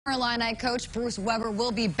Illini coach Bruce Weber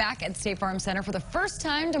will be back at State Farm Center for the first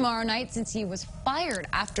time tomorrow night since he was fired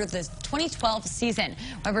after the 2012 season.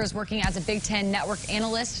 Weber is working as a Big Ten network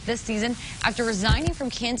analyst this season after resigning from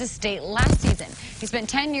Kansas State last season. He spent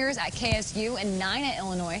 10 years at KSU and 9 at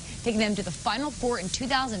Illinois, taking them to the Final Four in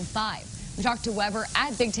 2005. We talked to Weber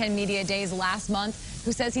at Big Ten Media Days last month,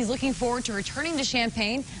 who says he's looking forward to returning to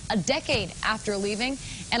Champaign a decade after leaving,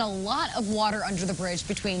 and a lot of water under the bridge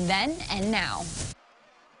between then and now.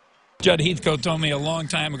 Judd Heathcote told me a long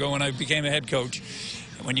time ago when I became a head coach,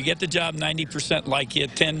 when you get the job, 90% like you,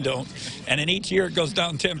 10 don't. And in each year it goes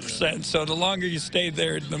down 10%. So the longer you stay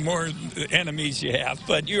there, the more enemies you have.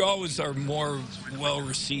 But you always are more well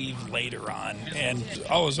received later on, and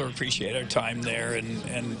always appreciate our time there.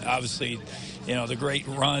 And obviously, you know, the great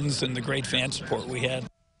runs and the great fan support we had.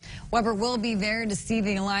 Weber will be there to see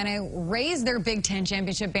the Illini raise their Big Ten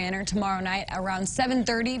championship banner tomorrow night around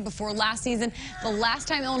 7:30. Before last season, the last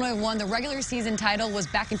time Illinois won the regular season title was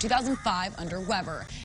back in 2005 under Weber.